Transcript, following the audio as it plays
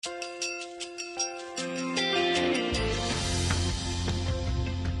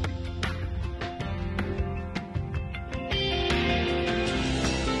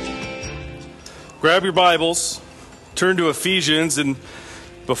Grab your Bibles, turn to Ephesians, and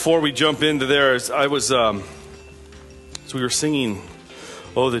before we jump into there, as we were singing,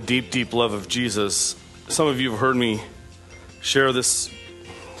 "Oh, the deep, deep love of Jesus," some of you have heard me share this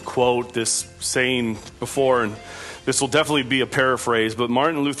quote, this saying before, and this will definitely be a paraphrase, but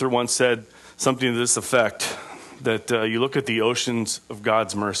Martin Luther once said something to this effect, that you look at the oceans of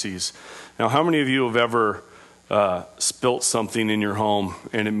God's mercies. Now, how many of you have ever spilt something in your home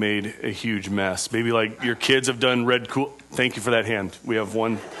and it made a huge mess? Maybe like your kids have done thank you for that hand. We have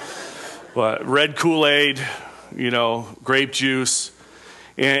one. Red Kool-Aid, grape juice.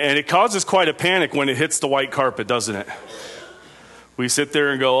 And it causes quite a panic when it hits the white carpet, doesn't it? We sit there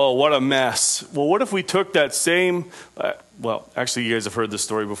and go, oh, what a mess. Well, what if we took that same, actually you guys have heard this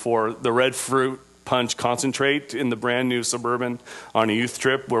story before, the red fruit punch concentrate in the brand new Suburban on a youth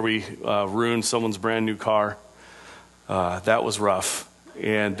trip where we ruined someone's brand new car. That was rough.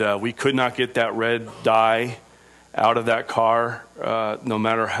 And we could not get that red dye out of that car, no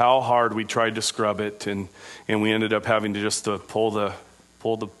matter how hard we tried to scrub it. And we ended up having to just pull the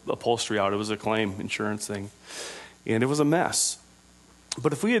upholstery out. It was a claim insurance thing. And it was a mess.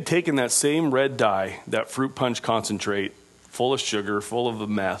 But if we had taken that same red dye, that fruit punch concentrate, full of sugar, full of a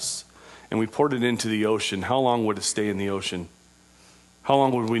mess, and we poured it into the ocean, how long would it stay in the ocean? How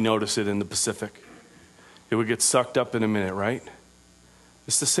long would we notice it in the Pacific? It would get sucked up in a minute, right?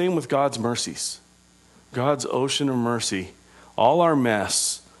 It's the same with God's mercies. God's ocean of mercy. All our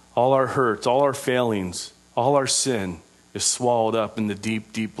mess, all our hurts, all our failings, all our sin is swallowed up in the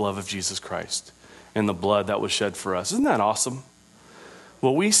deep, deep love of Jesus Christ and the blood that was shed for us. Isn't that awesome?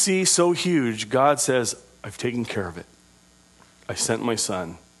 What we see so huge, God says, I've taken care of it. I sent my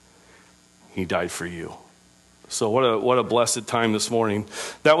son. He died for you. So what a blessed time this morning.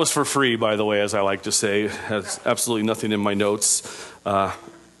 That was for free, by the way, as I like to say. It has absolutely nothing in my notes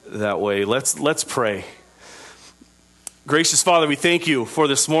that way. Let's pray. Gracious Father, we thank you for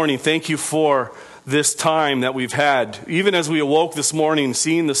this morning. Thank you for this time that we've had. Even as we awoke this morning,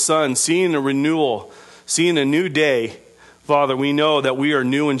 seeing the sun, seeing a renewal, seeing a new day, Father, we know that we are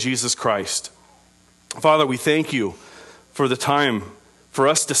new in Jesus Christ. Father, we thank you for the time for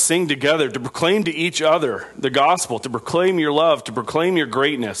us to sing together, to proclaim to each other the gospel, to proclaim your love, to proclaim your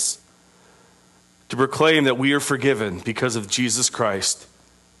greatness, to proclaim that we are forgiven because of Jesus Christ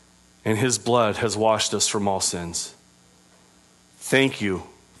and his blood has washed us from all sins. Thank you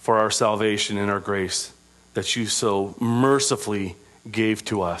for our salvation and our grace that you so mercifully gave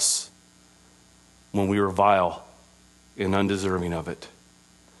to us when we were vile and undeserving of it.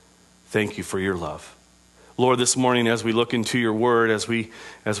 Thank you for your love. Lord, this morning as we look into your word, as we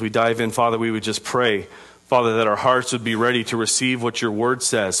dive in, Father, we would just pray, Father, that our hearts would be ready to receive what your word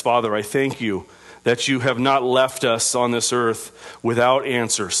says. Father, I thank you that you have not left us on this earth without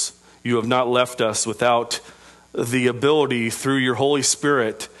answers. You have not left us without the ability through your Holy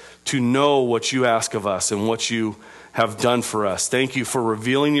Spirit to know what you ask of us and what you have done for us. Thank you for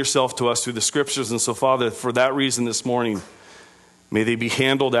revealing yourself to us through the scriptures. And so, Father, for that reason this morning, may they be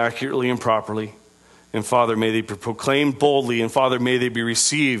handled accurately and properly. And Father, may they be proclaimed boldly. And Father, may they be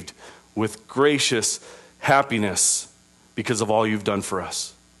received with gracious happiness because of all you've done for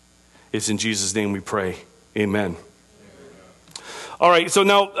us. It's in Jesus' name we pray. Amen. All right, so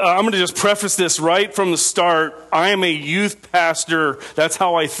now I'm going to just preface this right from the start. I am a youth pastor. That's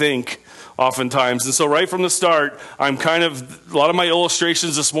how I think oftentimes. And so right from the start, a lot of my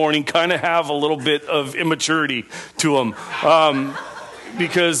illustrations this morning kind of have a little bit of immaturity to them.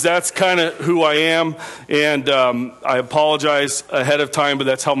 Because that's kind of who I am, and I apologize ahead of time, but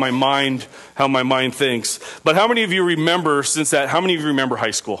that's how my mind thinks. But how many of you remember how many of you remember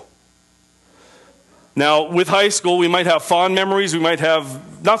high school? Now, with high school, we might have fond memories, we might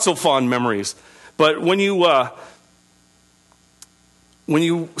have not so fond memories. But when you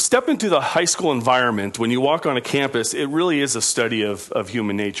step into the high school environment, when you walk on a campus, it really is a study of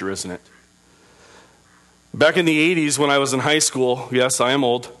human nature, isn't it? Back in the 80s when I was in high school, yes, I am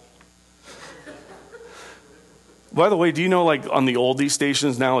old. By the way, do you know like on the oldie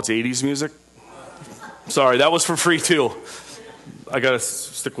stations now it's 80s music? Sorry, that was for free too. I got to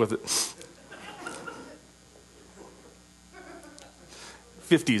stick with it.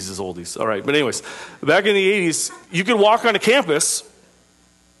 50s is oldies. All right, but anyways, back in the 80s, you could walk on a campus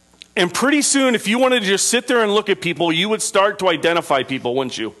and pretty soon if you wanted to just sit there and look at people, you would start to identify people,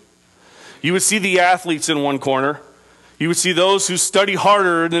 wouldn't you? You would see the athletes in one corner. You would see those who study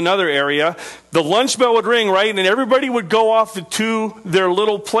harder in another area. The lunch bell would ring, right? And everybody would go off to their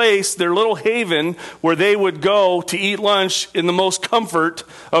little place, their little haven, where they would go to eat lunch in the most comfort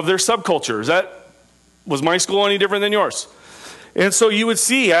of their subculture. Was my school any different than yours? And so you would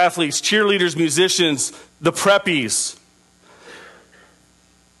see athletes, cheerleaders, musicians, the preppies.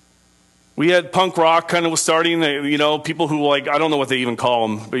 We had punk rock kind of was starting, people who I don't know what they even call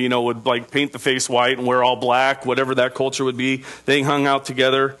them, but would paint the face white and wear all black, whatever that culture would be. They hung out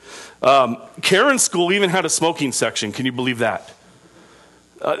together. Karen's school even had a smoking section. Can you believe that?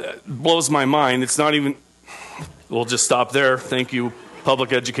 It blows my mind. It's not even, we'll just stop there. Thank you,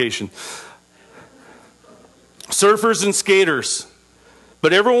 public education. Surfers and skaters.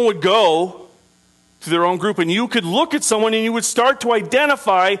 But everyone would go to their own group, and you could look at someone and you would start to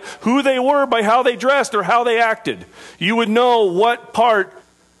identify who they were by how they dressed or how they acted. You would know what part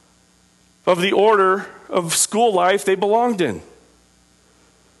of the order of school life they belonged in.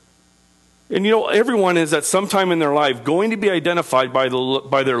 And everyone is at some time in their life going to be identified by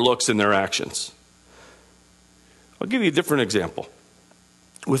their looks and their actions. I'll give you a different example.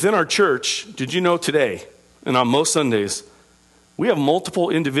 Within our church, did you know today, and on most Sundays, we have multiple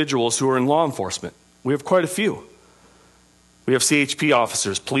individuals who are in law enforcement. We have quite a few. We have CHP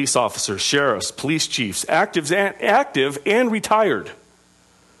officers, police officers, sheriffs, police chiefs, active and retired.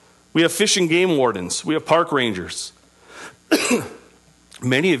 We have fish and game wardens. We have park rangers.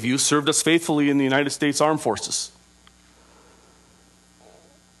 Many of you served us faithfully in the United States Armed Forces.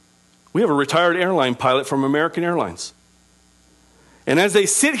 We have a retired airline pilot from American Airlines. And as they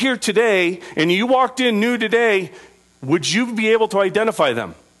sit here today, and you walked in new today, would you be able to identify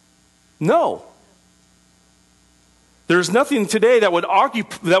them? No. There's nothing today that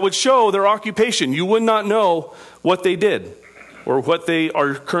would show their occupation. You would not know what they did or what they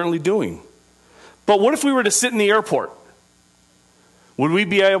are currently doing. But what if we were to sit in the airport? Would we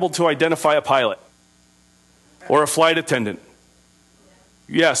be able to identify a pilot or a flight attendant?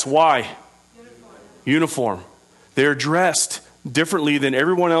 Yes. Why? Uniform. They're dressed differently than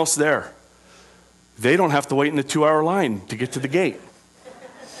everyone else there. They don't have to wait in the 2-hour line to get to the gate.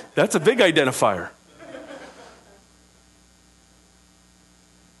 That's a big identifier.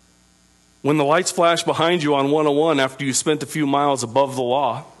 When the lights flash behind you on 101 after you spent a few miles above the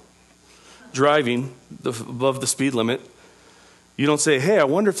law, driving above the speed limit, you don't say, hey, I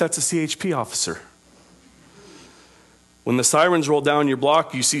wonder if that's a CHP officer. When the sirens roll down your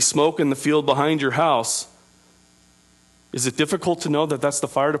block, you see smoke in the field behind your house. Is it difficult to know that that's the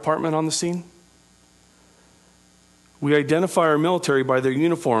fire department on the scene? We identify our military by their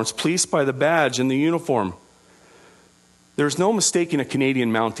uniforms, police by the badge and the uniform. There's no mistaking a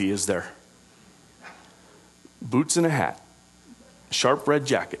Canadian Mountie, is there? Boots and a hat, sharp red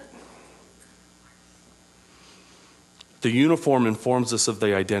jacket. The uniform informs us of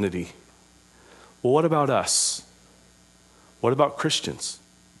the identity. Well, what about us? What about Christians?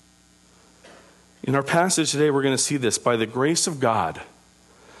 In our passage today, we're going to see this. By the grace of God,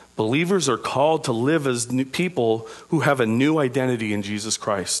 believers are called to live as people who have a new identity in Jesus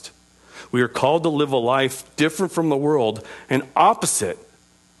Christ. We are called to live a life different from the world and opposite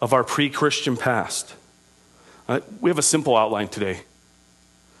of our pre-Christian past. We have a simple outline today.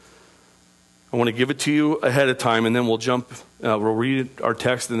 I want to give it to you ahead of time, and then we'll read our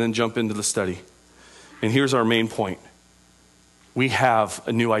text and then jump into the study. And here's our main point. We have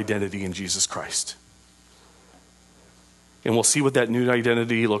a new identity in Jesus Christ. And we'll see what that new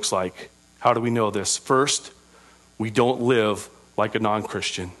identity looks like. How do we know this? First, we don't live like a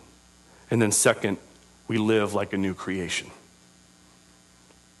non-Christian. And then second, we live like a new creation.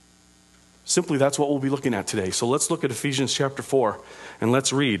 Simply, that's what we'll be looking at today. So let's look at Ephesians chapter 4, and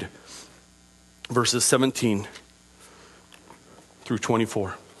let's read verses 17 through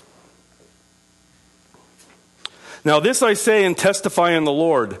 24. Now this I say and testify in the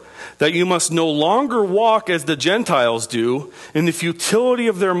Lord, that you must no longer walk as the Gentiles do, in the futility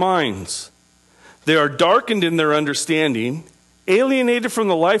of their minds. They are darkened in their understanding, alienated from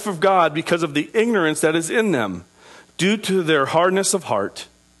the life of God because of the ignorance that is in them, due to their hardness of heart.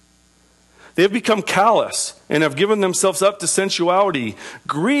 They have become callous and have given themselves up to sensuality,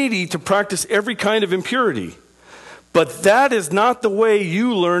 greedy to practice every kind of impurity. But that is not the way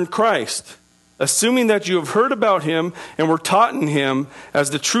you learned Christ, assuming that you have heard about him and were taught in him as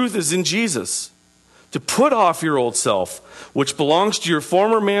the truth is in Jesus, to put off your old self, which belongs to your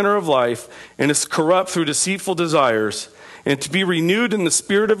former manner of life and is corrupt through deceitful desires, and to be renewed in the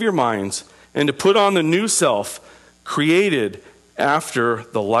spirit of your minds, and to put on the new self, created after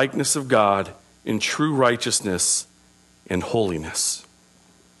the likeness of God in true righteousness and holiness.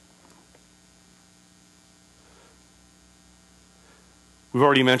 We've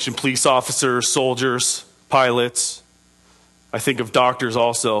already mentioned police officers, soldiers, pilots. I think of doctors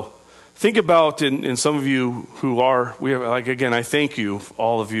also. Think about, in some of you who are, I thank you,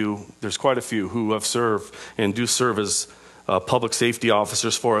 all of you. There's quite a few who have served and do serve as public safety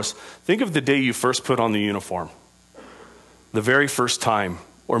officers for us. Think of the day you first put on the uniform, the very first time.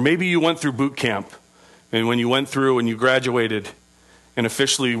 Or maybe you went through boot camp, and when you went through and you graduated and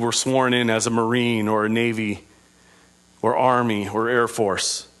officially were sworn in as a Marine or a Navy or Army or Air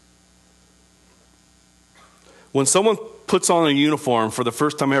Force. When someone puts on a uniform for the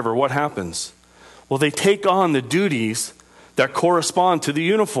first time ever, what happens? Well, they take on the duties that correspond to the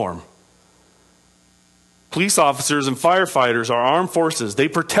uniform. Police officers and firefighters are armed forces. They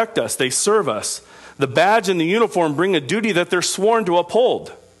protect us. They serve us. The badge and the uniform bring a duty that they're sworn to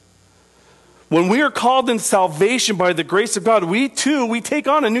uphold. When we are called in salvation by the grace of God, we take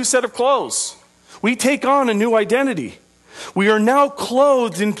on a new set of clothes. We take on a new identity. We are now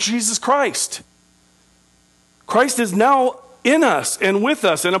clothed in Jesus Christ. Christ is now in us and with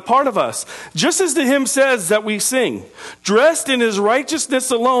us and a part of us. Just as the hymn says that we sing, dressed in his righteousness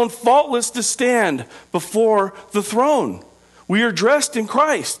alone, faultless to stand before the throne. We are dressed in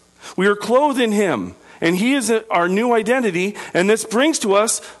Christ. We are clothed in him. And he is our new identity. And this brings to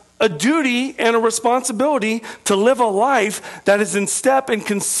us a duty and a responsibility to live a life that is in step and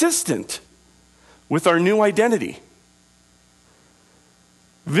consistent with our new identity.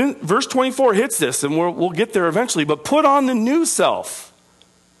 Verse 24 hits this, and we'll get there eventually, but put on the new self,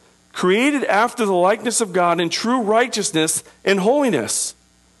 created after the likeness of God in true righteousness and holiness.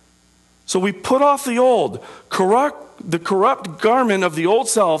 So we put off the old, the corrupt garment of the old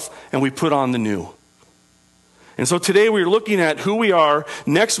self, and we put on the new. And so today we're looking at who we are.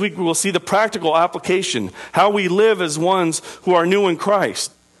 Next week we will see the practical application, how we live as ones who are new in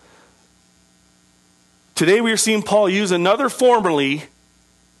Christ. Today we are seeing Paul use another formerly,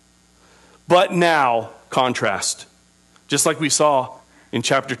 but now contrast. Just like we saw in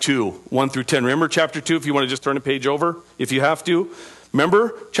chapter 2, 1 through 10. Remember chapter 2, if you want to just turn a page over, if you have to.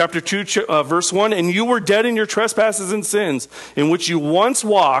 Remember chapter 2, verse 1, and you were dead in your trespasses and sins, in which you once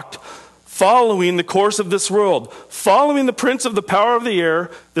walked, following the course of this world, following the prince of the power of the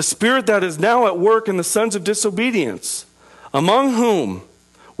air, the spirit that is now at work in the sons of disobedience, among whom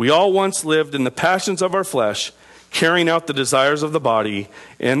we all once lived in the passions of our flesh, carrying out the desires of the body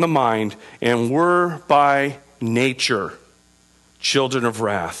and the mind, and were by nature children of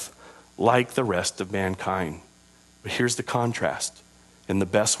wrath, like the rest of mankind. But here's the contrast in the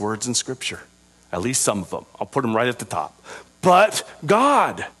best words in Scripture, at least some of them. I'll put them right at the top. But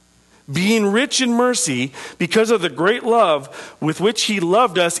God, being rich in mercy, because of the great love with which he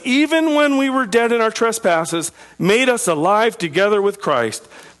loved us, even when we were dead in our trespasses, made us alive together with Christ.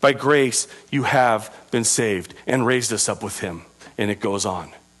 By grace you have been saved, and raised us up with him. And it goes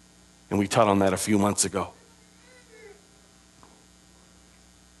on. And we taught on that a few months ago.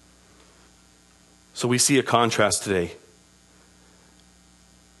 So we see a contrast today.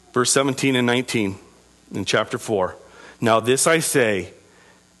 Verse 17 and 19 in chapter 4. Now this I say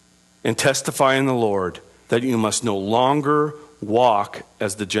and testify in the Lord, that you must no longer walk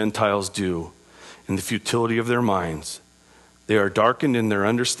as the Gentiles do, in the futility of their minds. They are darkened in their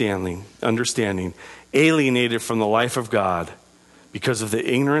understanding, alienated from the life of God, because of the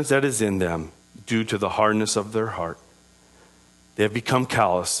ignorance that is in them, due to the hardness of their heart. They have become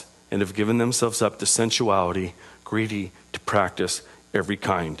callous and have given themselves up to sensuality, greedy to practice every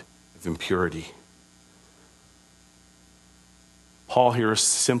kind of impurity. Paul here is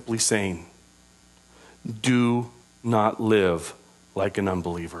simply saying, do not live like an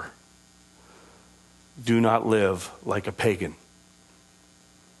unbeliever. Do not live like a pagan.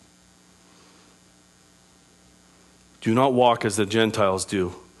 Do not walk as the Gentiles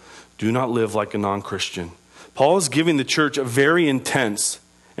do. Do not live like a non-Christian. Paul is giving the church a very intense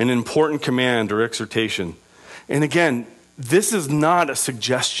and important command or exhortation. And again, this is not a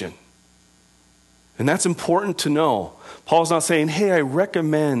suggestion. And that's important to know. Paul's not saying, hey, I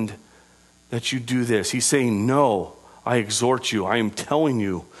recommend that you do this. He's saying, no, I exhort you. I am telling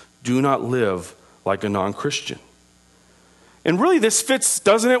you, do not live like a non-Christian. And really this fits,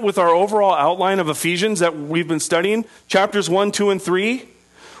 doesn't it, with our overall outline of Ephesians that we've been studying? Chapters 1, 2, and 3.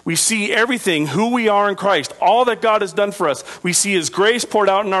 We see everything, who we are in Christ, all that God has done for us. We see his grace poured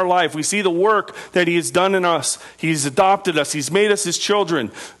out in our life. We see the work that he has done in us. He's adopted us. He's made us his children.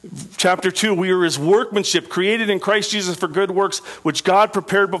 Chapter 2, we are his workmanship, created in Christ Jesus for good works, which God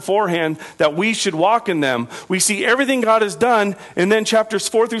prepared beforehand that we should walk in them. We see everything God has done. And then chapters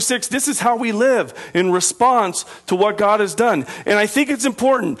 4 through 6, this is how we live in response to what God has done. And I think it's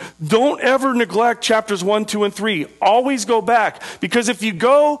important. Don't ever neglect chapters 1, 2, and 3. Always go back. Because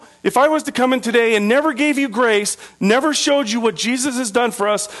if I was to come in today and never gave you grace, never showed you what Jesus has done for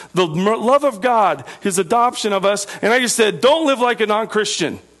us, the love of God, his adoption of us, and I just said, don't live like a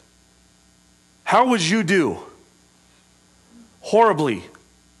non-Christian, how would you do? horribly,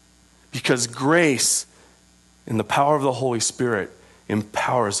 because grace and the power of the Holy Spirit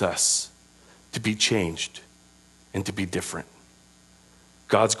empowers us to be changed and to be different.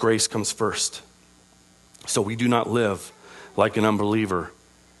 God's grace comes first. So we do not live like an unbeliever,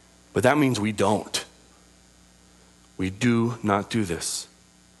 but that means we don't. We do not do this.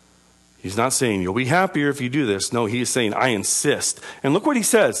 He's not saying you'll be happier if you do this. No, he is saying, I insist. And look what he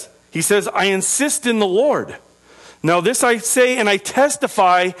says. He says, I insist in the Lord. Now this I say and I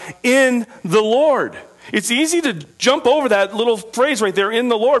testify in the Lord. It's easy to jump over that little phrase right there, in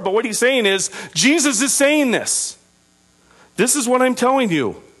the Lord. But what he's saying is, Jesus is saying this. This is what I'm telling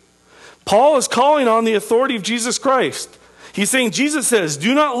you. Paul is calling on the authority of Jesus Christ. He's saying, Jesus says,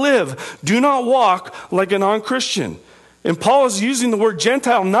 do not live, do not walk like a non-Christian. And Paul is using the word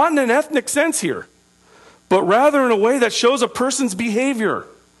Gentile not in an ethnic sense here, but rather in a way that shows a person's behavior,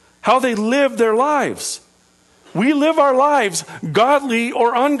 how they live their lives. We live our lives godly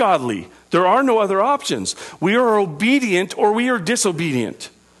or ungodly. There are no other options. We are obedient or we are disobedient.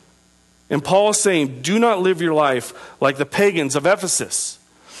 And Paul is saying, do not live your life like the pagans of Ephesus.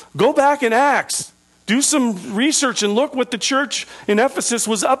 Go back in Acts. Do some research and look what the church in Ephesus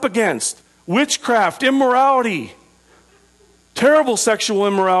was up against. Witchcraft, immorality. Terrible sexual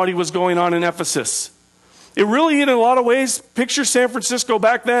immorality was going on in Ephesus. It really, in a lot of ways, picture San Francisco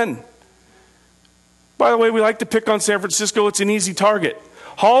back then. By the way, we like to pick on San Francisco. It's an easy target.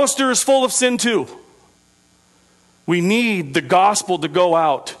 Hollister is full of sin too. We need the gospel to go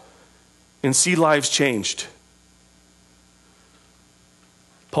out and see lives changed.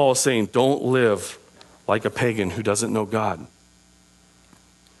 Paul is saying, don't live like a pagan who doesn't know God.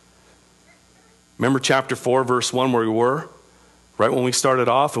 Remember chapter 4, verse 1, where we were? Right when we started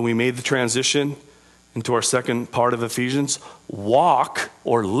off and we made the transition into our second part of Ephesians. Walk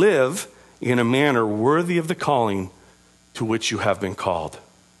or live in a manner worthy of the calling to which you have been called.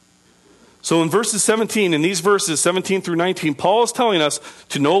 So in verses 17, in these verses 17 through 19, Paul is telling us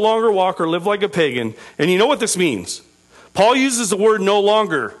to no longer walk or live like a pagan. And you know what this means? Paul uses the word no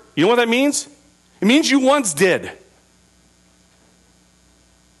longer. You know what that means? It means you once did.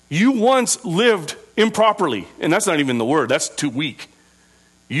 You once lived improperly. And that's not even the word. That's too weak.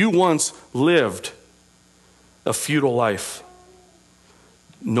 You once lived a futile life.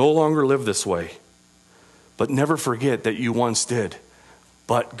 No longer live this way. But never forget that you once did.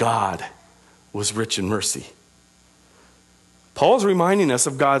 But God was rich in mercy. Paul's reminding us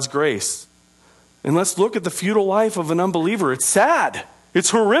of God's grace. And let's look at the futile life of an unbeliever. It's sad.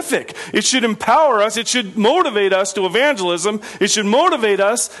 It's horrific. It should empower us. It should motivate us to evangelism. It should motivate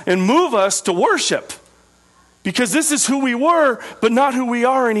us and move us to worship. Because this is who we were, but not who we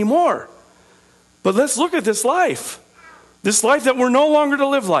are anymore. But let's look at this life. This life that we're no longer to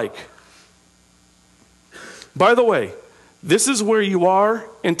live like. By the way, this is where you are,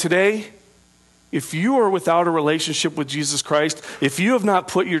 and today, if you are without a relationship with Jesus Christ, if you have not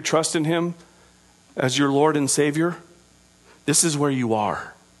put your trust in Him as your Lord and Savior, this is where you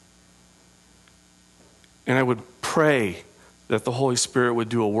are. And I would pray that the Holy Spirit would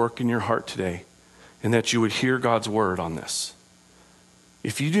do a work in your heart today and that you would hear God's word on this.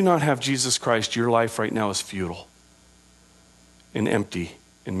 If you do not have Jesus Christ, your life right now is futile and empty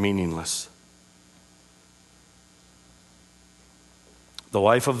and meaningless. The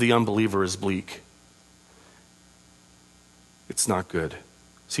life of the unbeliever is bleak. It's not good.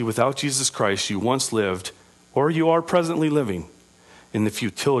 See, without Jesus Christ, you once lived, or you are presently living, in the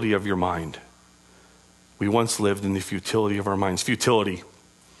futility of your mind. We once lived in the futility of our minds. Futility.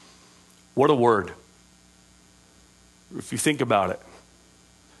 What a word. If you think about it.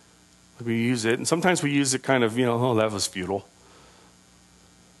 We use it, and sometimes we use it kind of, oh, that was futile.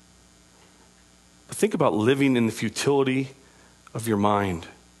 But think about living in the futility of your mind.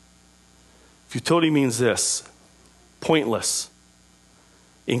 Futility means this: pointless,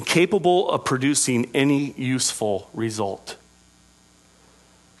 incapable of producing any useful result.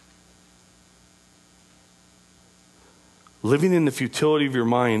 Living in the futility of your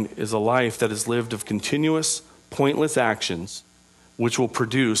mind is a life that is lived of continuous, pointless actions, which will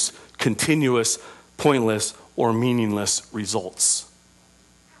produce continuous, pointless, or meaningless results.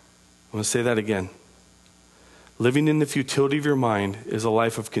 I'm going to say that again. Living in the futility of your mind is a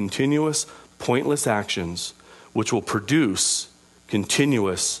life of continuous, pointless actions, which will produce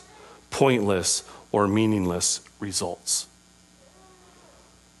continuous, pointless, or meaningless results.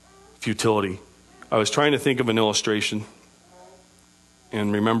 Futility. I was trying to think of an illustration.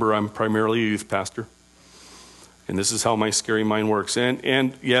 And remember, I'm primarily a youth pastor. And this is how my scary mind works.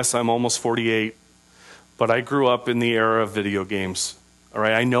 And yes, I'm almost 48. But I grew up in the era of video games. All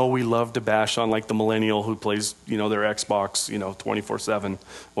right, I know we love to bash on like the millennial who plays, their Xbox, 24/7 or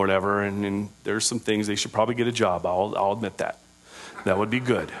whatever, and there's some things they should probably get a job. I'll admit that. That would be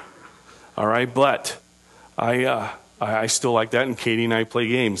good. All right, but I still like that, and Katie and I play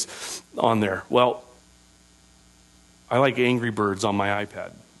games on there. Well, I like Angry Birds on my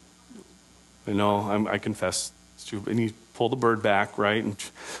iPad. I confess it's true. And you pull the bird back, right? And,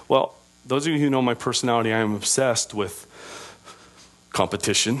 well, those of you who know my personality, I am obsessed with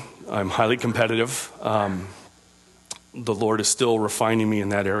competition. I'm highly competitive. The Lord is still refining me in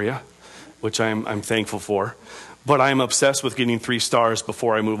that area, which I'm thankful for. But I'm obsessed with getting 3 stars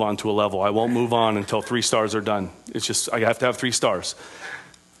before I move on to a level. I won't move on until 3 stars are done. It's just, I have to have 3 stars.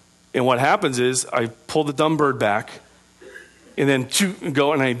 And what happens is I pull the dumb bird back and then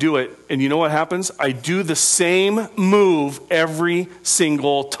go and I do it. And you know what happens? I do the same move every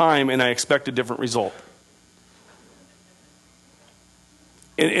single time and I expect a different result.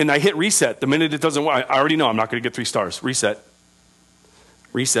 And I hit reset. The minute it doesn't work, I already know I'm not going to get 3 stars. Reset.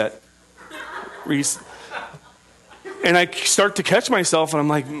 And I start to catch myself, and I'm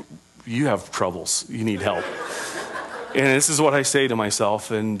like, you have troubles. You need help. And this is what I say to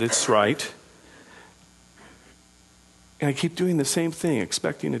myself, and it's right. And I keep doing the same thing,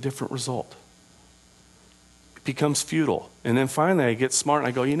 expecting a different result. It becomes futile. And then finally I get smart, and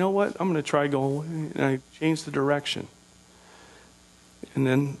I go, you know what? I'm going to try going, and I change the direction. And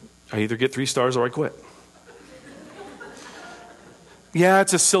then I either get 3 stars or I quit. Yeah,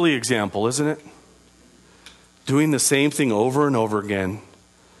 it's a silly example, isn't it? Doing the same thing over and over again,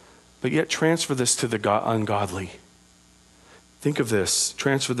 but yet transfer this to the ungodly. Think of this.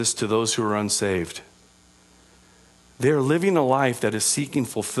 Transfer this to those who are unsaved. They're living a life that is seeking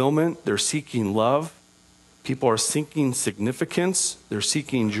fulfillment. They're seeking love. People are seeking significance. They're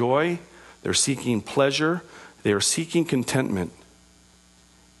seeking joy. They're seeking pleasure. They are seeking contentment.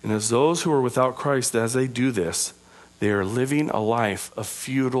 And as those who are without Christ, as they do this, they are living a life of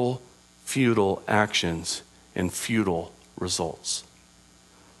futile actions and futile results.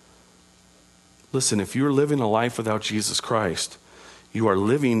 Listen, if you're living a life without Jesus Christ, you are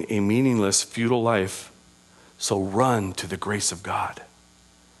living a meaningless, futile life. So run to the grace of God.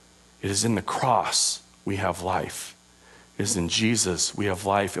 It is in the cross we have life. It is in Jesus we have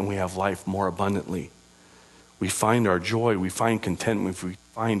life, and we have life more abundantly. We find our joy, we find contentment, we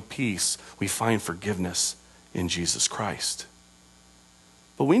find peace, we find forgiveness in Jesus Christ.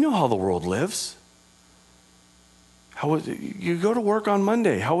 But we know how the world lives. You go to work on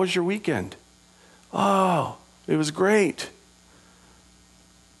Monday. How was your weekend? Oh, it was great.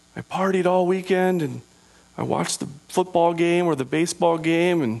 I partied all weekend, and I watched the football game or the baseball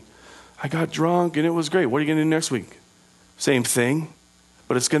game, and I got drunk, and it was great. What are you going to do next week? Same thing,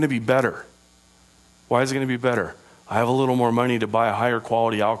 but it's going to be better. Why is it going to be better? I have a little more money to buy a higher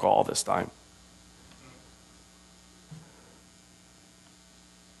quality alcohol this time.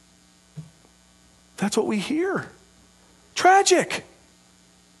 That's what we hear. Tragic.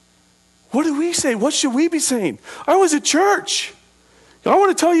 What do we say? What should we be saying? I was at church. I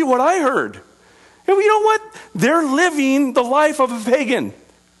want to tell you what I heard. And you know what? They're living the life of a pagan.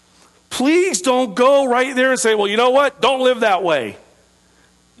 Please don't go right there and say, well, you know what? Don't live that way.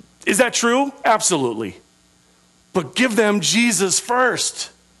 Is that true? Absolutely. But give them Jesus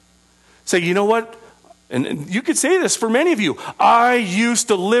first. Say, you know what? And you could say this for many of you. I used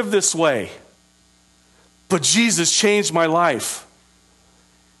to live this way, but Jesus changed my life.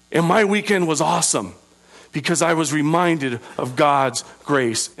 And my weekend was awesome because I was reminded of God's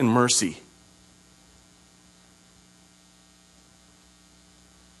grace and mercy.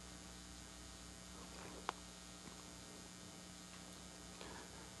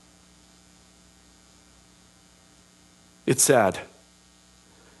 It's sad.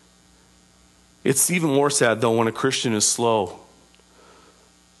 It's even more sad, though, when a Christian is slow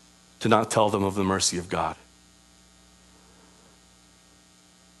to not tell them of the mercy of God.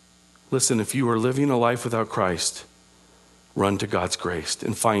 Listen, if you are living a life without Christ, run to God's grace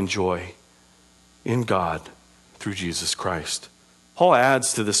and find joy in God through Jesus Christ. Paul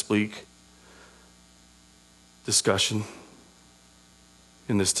adds to this bleak discussion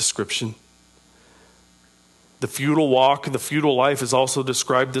in this description. The futile walk, the futile life is also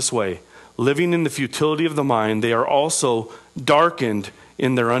described this way. Living in the futility of the mind, they are also darkened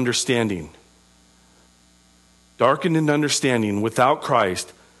in their understanding. Darkened in understanding. Without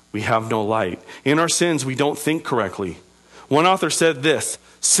Christ, we have no light. In our sins, we don't think correctly. One author said this: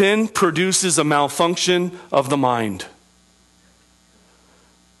 sin produces a malfunction of the mind.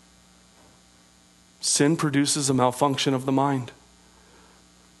 Sin produces a malfunction of the mind.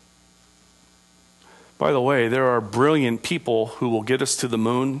 By the way, there are brilliant people who will get us to the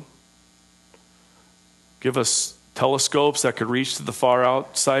moon, give us telescopes that could reach to the far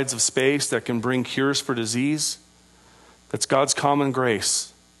outsides of space, that can bring cures for disease. That's God's common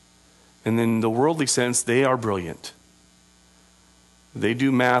grace. And in the worldly sense, they are brilliant. They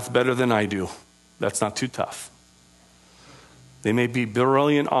do math better than I do. That's not too tough. They may be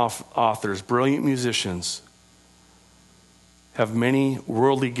brilliant authors, brilliant musicians, have many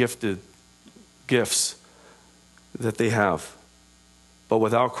worldly gifts that they have. But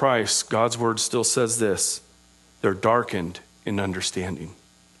without Christ, God's word still says this: they're darkened in understanding.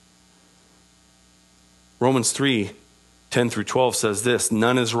 Romans 3:10-12 says this: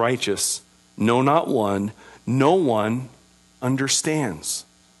 none is righteous, no, not one. No one understands.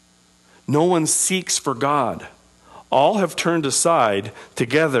 No one seeks for God. All have turned aside.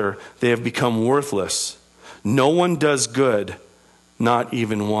 Together they have become worthless. No one does good, not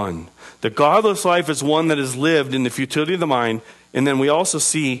even one. The godless life is one that is lived in the futility of the mind. And then we also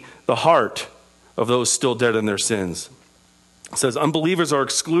see the heart of those still dead in their sins. It says unbelievers are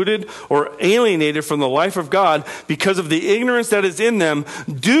excluded or alienated from the life of God because of the ignorance that is in them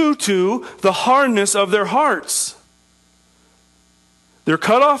due to the hardness of their hearts. They're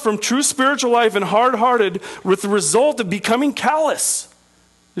cut off from true spiritual life and hard-hearted, with the result of becoming callous,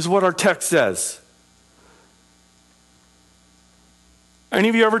 is what our text says. Any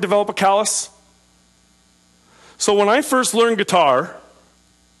of you ever develop a callus? So when I first learned guitar,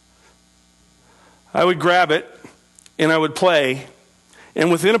 I would grab it and I would play, and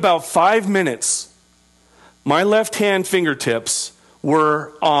within about 5 minutes, my left hand fingertips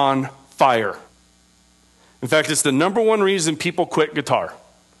were on fire. In fact, it's the number one reason people quit guitar.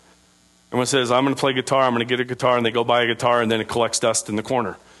 Everyone says, I'm going to play guitar, I'm going to get a guitar, and they go buy a guitar, and then it collects dust in the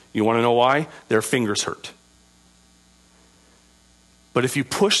corner. You want to know why? Their fingers hurt. But if you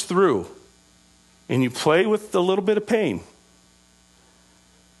push through and you play with a little bit of pain,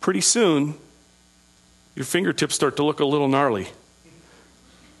 pretty soon your fingertips start to look a little gnarly.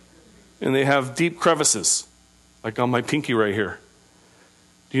 And they have deep crevices, like on my pinky right here.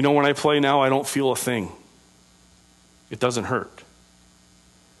 Do you know when I play now, I don't feel a thing. It doesn't hurt.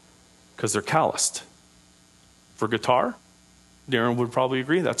 Because they're calloused. For guitar, Darren would probably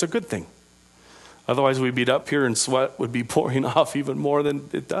agree that's a good thing. Otherwise we'd be up here and sweat would be pouring off even more than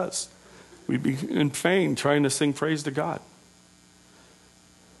it does. We'd be in pain trying to sing praise to God.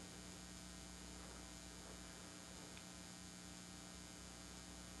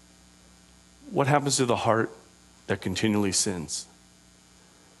 What happens to the heart that continually sins?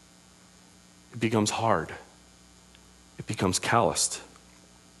 It becomes hard. It becomes calloused.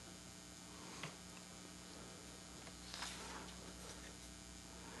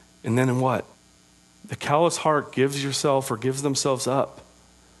 And then in what? The callous heart gives themselves up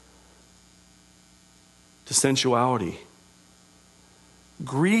to sensuality.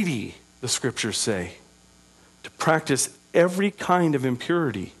 Greedy, the scriptures say, to practice every kind of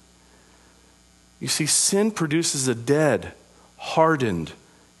impurity. You see, sin produces a dead, hardened,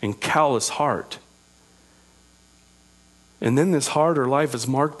 and callous heart. And then this heart or life is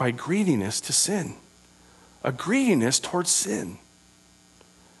marked by greediness to sin. A greediness towards sin.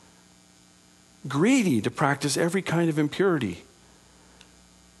 Greedy to practice every kind of impurity.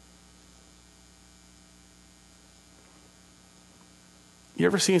 You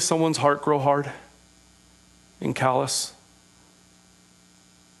ever seen someone's heart grow hard and callous?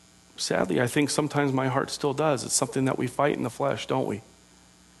 Sadly, I think sometimes my heart still does. It's something that we fight in the flesh, don't we?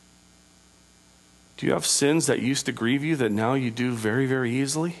 Do you have sins that used to grieve you that now you do very, very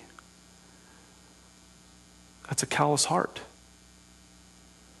easily? That's a callous heart.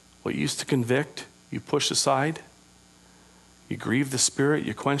 What used to convict, you push aside. You grieve the Spirit,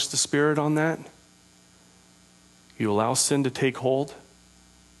 you quench the Spirit on that. You allow sin to take hold,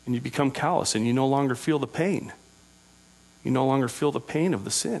 and you become callous, and you no longer feel the pain. You no longer feel the pain of the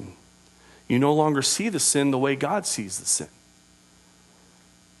sin. You no longer see the sin the way God sees the sin.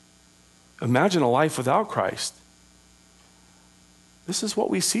 Imagine a life without Christ. This is what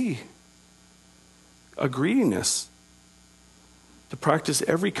we see. A greediness to practice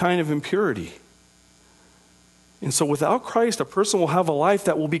every kind of impurity. And so without Christ, a person will have a life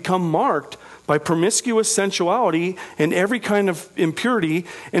that will become marked by promiscuous sensuality and every kind of impurity,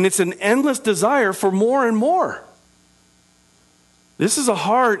 and it's an endless desire for more and more. This is a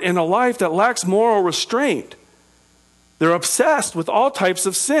heart and a life that lacks moral restraint. They're obsessed with all types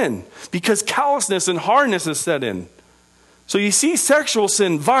of sin because callousness and hardness is set in. So you see sexual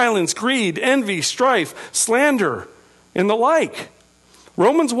sin, violence, greed, envy, strife, slander, and the like.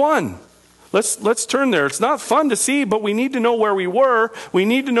 Romans 1. Let's turn there. It's not fun to see, but we need to know where we were. We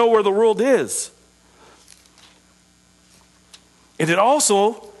need to know where the world is. And it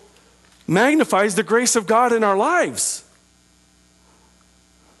also magnifies the grace of God in our lives.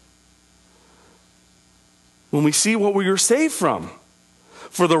 When we see what we were saved from.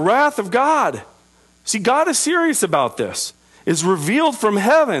 For the wrath of God, see, God is serious about this, is revealed from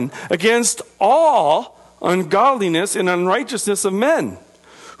heaven against all ungodliness and unrighteousness of men,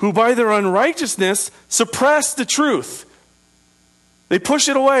 who by their unrighteousness suppress the truth. They push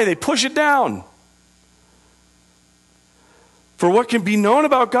it away, they push it down. For what can be known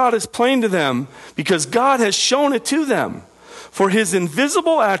about God is plain to them, because God has shown it to them. For his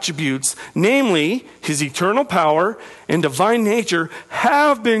invisible attributes, namely his eternal power and divine nature,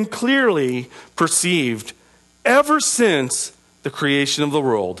 have been clearly perceived ever since the creation of the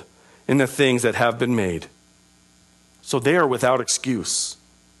world and the things that have been made. So they are without excuse.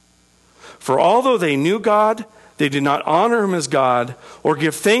 For although they knew God, they did not honor him as God or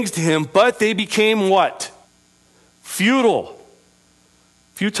give thanks to him, but they became what? Futile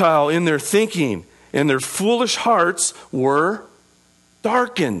in their thinking, and their foolish hearts were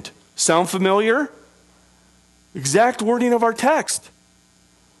darkened. Sound familiar? Exact wording of our text.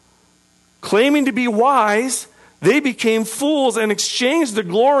 Claiming to be wise, they became fools and exchanged the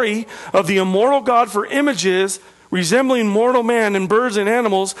glory of the immortal God for images resembling mortal man and birds and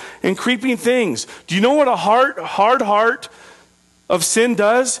animals and creeping things. Do you know what a hard heart of sin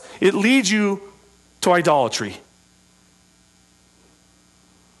does? It leads you to idolatry.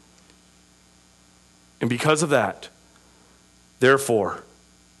 And because of that, therefore,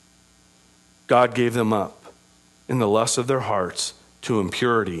 God gave them up in the lust of their hearts to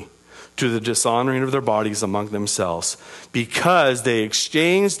impurity, to the dishonoring of their bodies among themselves, because they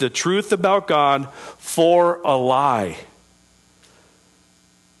exchanged the truth about God for a lie,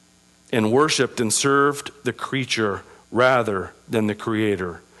 and worshipped and served the creature rather than the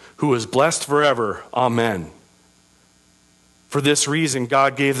Creator, who is blessed forever. Amen. For this reason,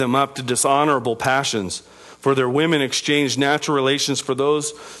 God gave them up to dishonorable passions. For their women exchanged natural relations for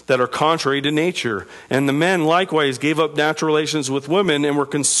those that are contrary to nature. And the men likewise gave up natural relations with women and were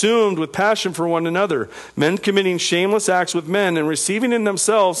consumed with passion for one another, men committing shameless acts with men and receiving in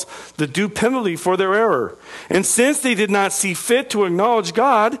themselves the due penalty for their error. And since they did not see fit to acknowledge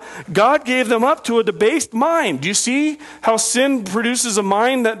God, God gave them up to a debased mind. Do you see how sin produces a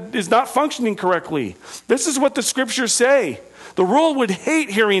mind that is not functioning correctly? This is what the scriptures say. The world would hate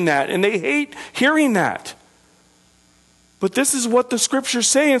hearing that, and they hate hearing that. But this is what the scriptures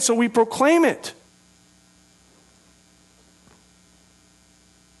say, and so we proclaim it.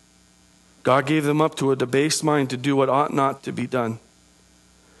 God gave them up to a debased mind to do what ought not to be done.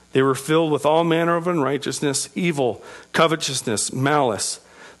 They were filled with all manner of unrighteousness, evil, covetousness, malice.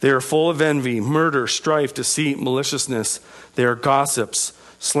 They are full of envy, murder, strife, deceit, maliciousness. They are gossips,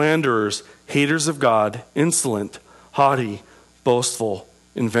 slanderers, haters of God, insolent, haughty, boastful,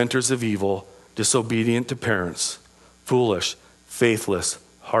 inventors of evil, disobedient to parents, foolish, faithless,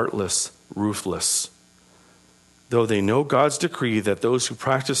 heartless, ruthless. Though they know God's decree that those who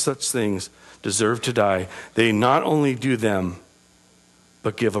practice such things deserve to die, they not only do them,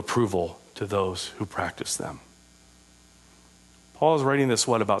 but give approval to those who practice them. Paul is writing this,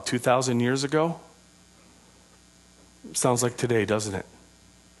 about 2,000 years ago? Sounds like today, doesn't it?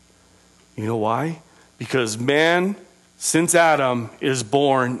 You know why? Because man, since Adam, is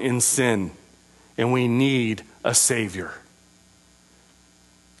born in sin, and we need a Savior.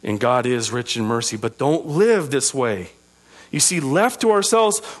 And God is rich in mercy, but don't live this way. You see, left to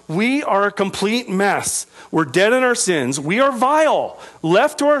ourselves, we are a complete mess. We're dead in our sins. We are vile.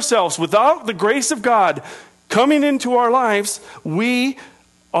 Left to ourselves, without the grace of God coming into our lives, we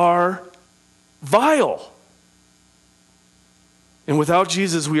are vile. And without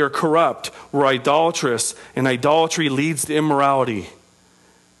Jesus, we are corrupt. We're idolatrous, and idolatry leads to immorality.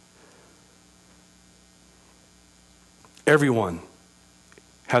 Everyone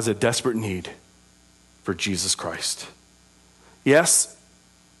has a desperate need for Jesus Christ. Yes,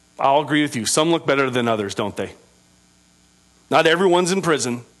 I'll agree with you. Some look better than others, don't they? Not everyone's in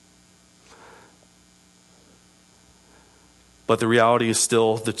prison. But the reality is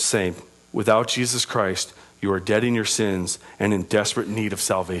still the same. Without Jesus Christ, you are dead in your sins and in desperate need of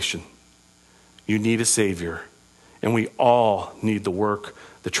salvation. You need a Savior. And we all need the work,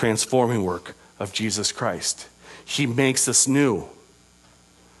 the transforming work of Jesus Christ. He makes us new.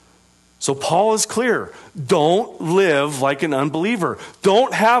 So Paul is clear. Don't live like an unbeliever.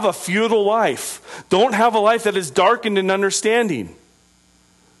 Don't have a futile life. Don't have a life that is darkened in understanding.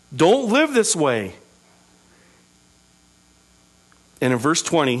 Don't live this way. And in verse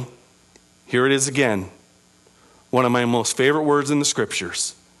 20, here it is again. One of my most favorite words in the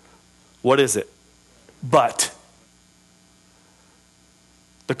scriptures. What is it? But.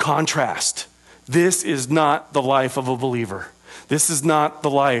 the contrast. This is not the life of a believer. This is not the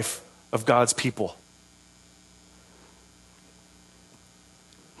life of God's people.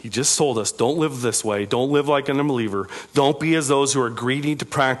 He just told us, don't live this way. Don't live like an unbeliever. Don't be as those who are greedy to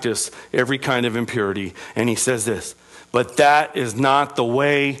practice every kind of impurity. And he says this, but that is not the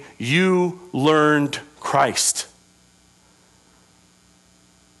way you learned Christ.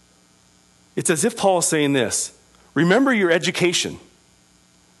 It's as if Paul is saying this, remember your education.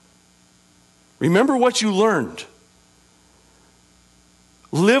 Remember what you learned.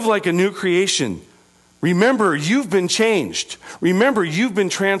 Live like a new creation. Remember, you've been changed. Remember, you've been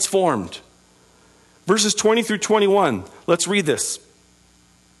transformed. Verses 20 through 21. Let's read this.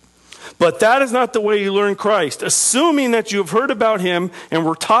 But that is not the way you learn Christ, assuming that you have heard about him and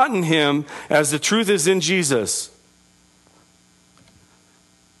were taught in him as the truth is in Jesus.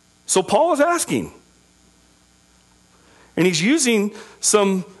 So Paul is asking. And he's using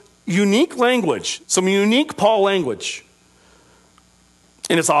some unique language, some unique Paul language.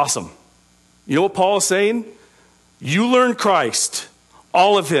 And it's awesome. You know what Paul is saying? You learned Christ,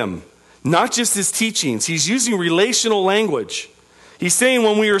 all of him, not just his teachings. He's using relational language. He's saying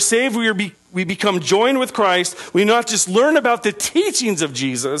when we are saved, we become joined with Christ. We not just learn about the teachings of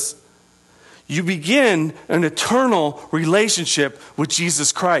Jesus. You begin an eternal relationship with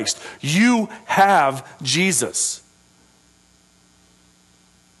Jesus Christ. You have Jesus.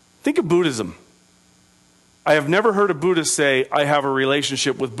 Think of Buddhism. I have never heard a Buddhist say, I have a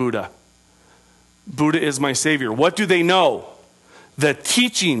relationship with Buddha. Buddha is my Savior. What do they know? The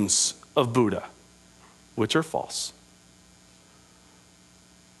teachings of Buddha, which are false.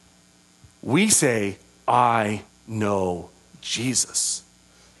 We say, I know Jesus.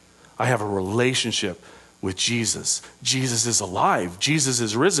 I have a relationship with Jesus. Jesus is alive. Jesus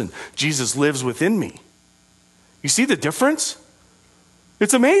is risen. Jesus lives within me. You see the difference?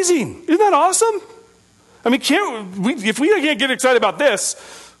 It's amazing. Isn't that awesome? I mean, if we can't get excited about this,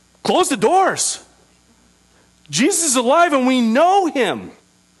 close the doors. Jesus is alive and we know him.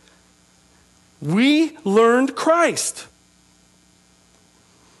 We learned Christ.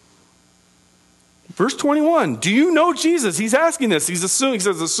 Verse 21, do you know Jesus? He's asking this. He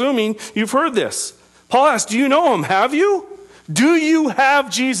says, assuming you've heard this. Paul asks, do you know him? Have you? Do you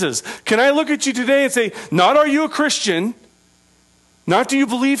have Jesus? Can I look at you today and say, not are you a Christian? Not do you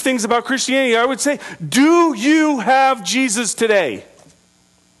believe things about Christianity? I would say, do you have Jesus today?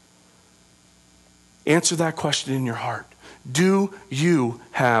 Answer that question in your heart. Do you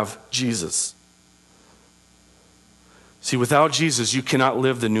have Jesus? See, without Jesus, you cannot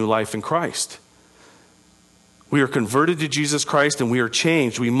live the new life in Christ. We are converted to Jesus Christ and we are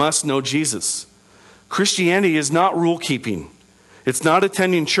changed. We must know Jesus. Christianity is not rule keeping. It's not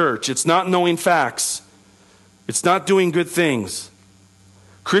attending church. It's not knowing facts. It's not doing good things.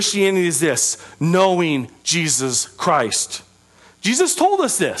 Christianity is this, knowing Jesus Christ. Jesus told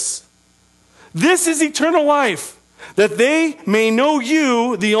us this. This is eternal life, that they may know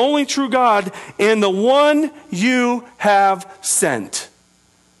you, the only true God, and the one you have sent.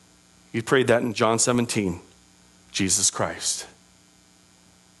 You prayed that in John 17. Jesus Christ.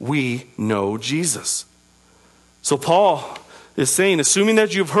 We know Jesus. So Paul is saying, assuming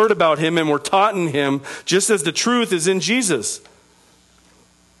that you've heard about him and were taught in him, just as the truth is in Jesus.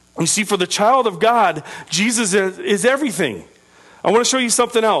 You see, for the child of God, Jesus is everything. I want to show you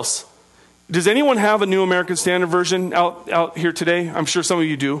something else. Does anyone have a New American Standard version out here today? I'm sure some of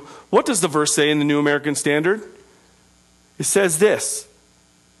you do. What does the verse say in the New American Standard? It says this.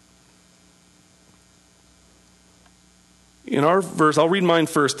 In our verse, I'll read mine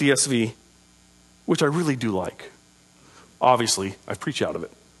first, ESV, which I really do like. Obviously, I preach out of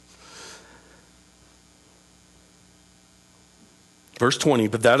it. Verse 20,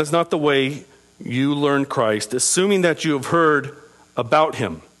 but that is not the way you learn Christ, assuming that you have heard about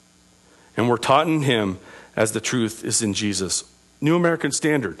him and were taught in him as the truth is in Jesus. New American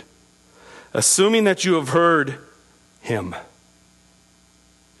Standard. Assuming that you have heard him.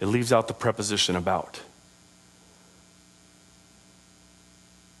 It leaves out the preposition about.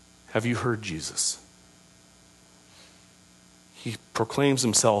 Have you heard Jesus? He proclaims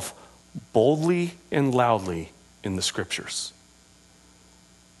himself boldly and loudly in the scriptures.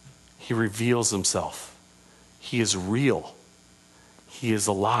 He reveals himself. He is real. He is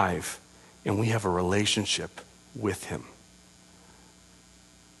alive. And we have a relationship with him.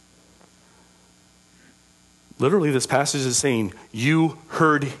 Literally, this passage is saying, you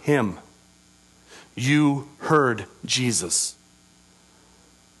heard him. You heard Jesus.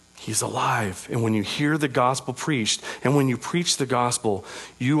 He's alive. And when you hear the gospel preached, and when you preach the gospel,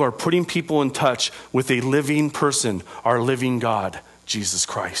 you are putting people in touch with a living person, our living God, Jesus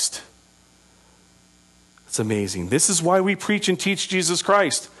Christ. It's amazing. This is why we preach and teach Jesus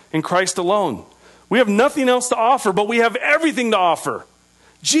Christ and Christ alone. We have nothing else to offer, but we have everything to offer.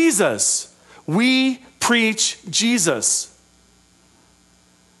 Jesus. We preach Jesus.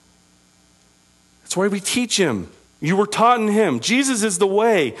 That's why we teach him. You were taught in him. Jesus is the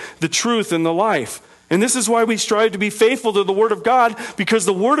way, the truth, and the life. And this is why we strive to be faithful to the Word of God, because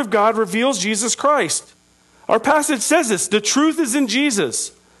the Word of God reveals Jesus Christ. Our passage says this, the truth is in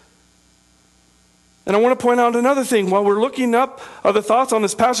Jesus. And I want to point out another thing. While we're looking up the thoughts on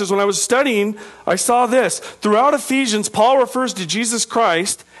this passage, when I was studying, I saw this. Throughout Ephesians, Paul refers to Jesus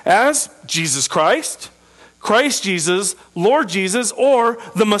Christ as Jesus Christ, Christ Jesus, Lord Jesus, or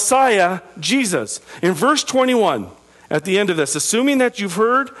the Messiah, Jesus. In verse 21, at the end of this, assuming that you've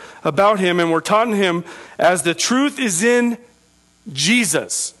heard about him and were taught in him, as the truth is in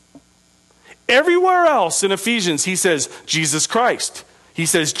Jesus. Everywhere else in Ephesians, he says Jesus Christ. He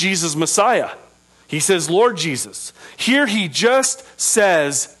says Jesus Messiah. He says Lord Jesus. Here he just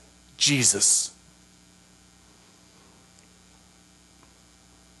says Jesus.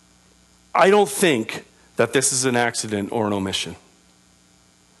 I don't think that this is an accident or an omission.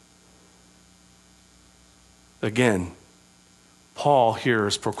 Again, Paul here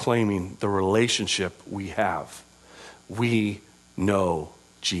is proclaiming the relationship we have. We know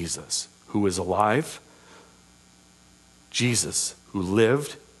Jesus, who is alive, Jesus, who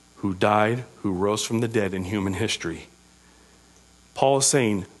lived, who died, who rose from the dead in human history. Paul is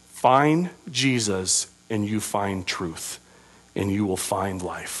saying, find Jesus and you find truth, and you will find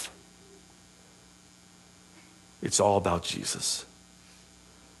life. It's all about Jesus.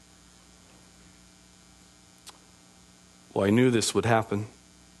 Well, I knew this would happen.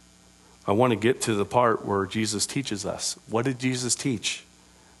 I want to get to the part where Jesus teaches us. What did Jesus teach?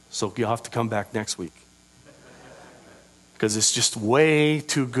 So you'll have to come back next week. Because it's just way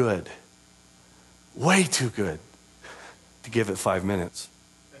too good. Way too good to give it 5 minutes.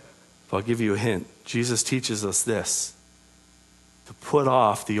 But I'll give you a hint. Jesus teaches us this. To put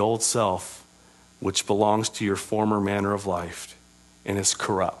off the old self, which belongs to your former manner of life and is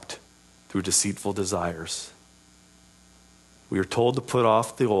corrupt through deceitful desires. We are told to put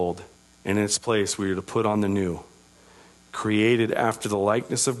off the old, and in its place we are to put on the new, created after the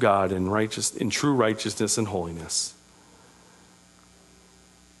likeness of God in true righteousness and holiness.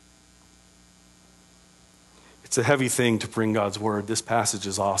 It's a heavy thing to bring God's word. This passage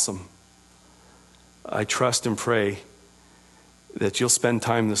is awesome. I trust and pray that you'll spend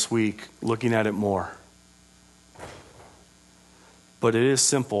time this week looking at it more. But it is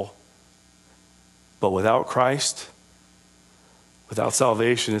simple. But without Christ, without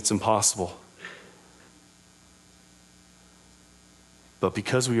salvation, it's impossible. But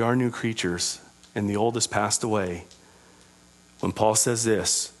because we are new creatures and the old has passed away, when Paul says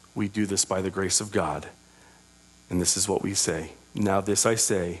this, we do this by the grace of God. And this is what we say. Now this I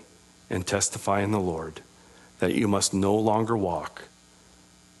say and testify in the Lord, that you must no longer walk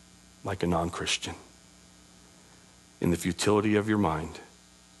like a non-Christian in the futility of your mind.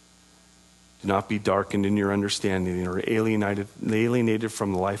 Do not be darkened in your understanding or alienated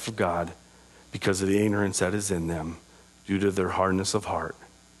from the life of God because of the ignorance that is in them due to their hardness of heart.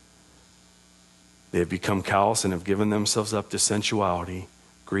 They have become callous and have given themselves up to sensuality,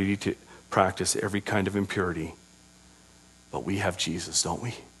 greedy to practice every kind of impurity. But we have Jesus, don't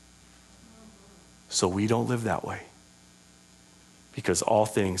we? So we don't live that way. Because all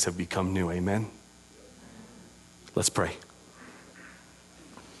things have become new. Amen? Let's pray.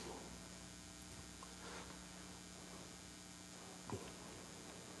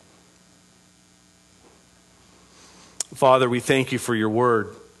 Father, we thank you for your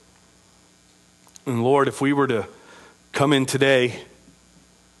word. And Lord, if we were to come in today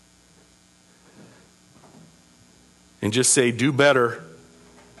and just say, do better,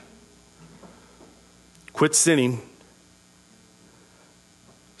 quit sinning,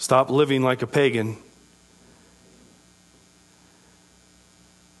 stop living like a pagan,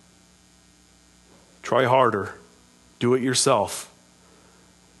 try harder, do it yourself,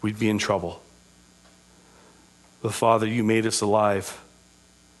 we'd be in trouble. But Father, you made us alive.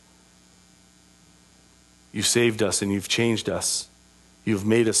 You saved us and you've changed us. You've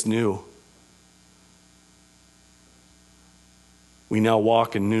made us new. We now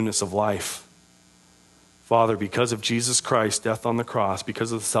walk in newness of life. Father, because of Jesus Christ's death on the cross,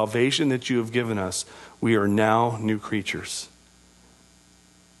 because of the salvation that you have given us, we are now new creatures.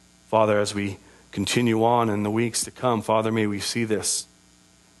 Father, as we continue on in the weeks to come, Father, may we see this.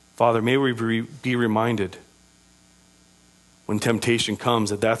 Father, may we be reminded when temptation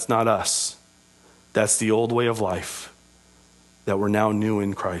comes that that's not us. That's the old way of life. that we're now new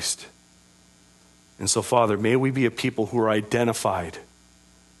in Christ. And so, Father, may we be a people who are identified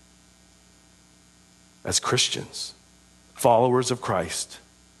as Christians, followers of Christ,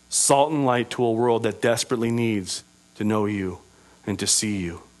 salt and light to a world that desperately needs to know you and to see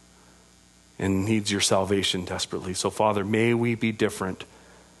you and needs your salvation desperately. So, Father, may we be different,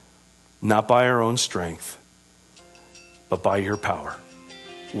 not by our own strength, but by your power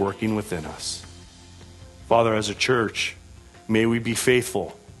working within us. Father, as a church, may we be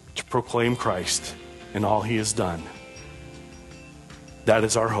faithful to proclaim Christ and all he has done. That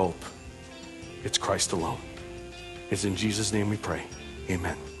is our hope. It's Christ alone. It's in Jesus' name we pray.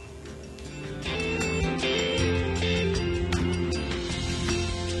 Amen.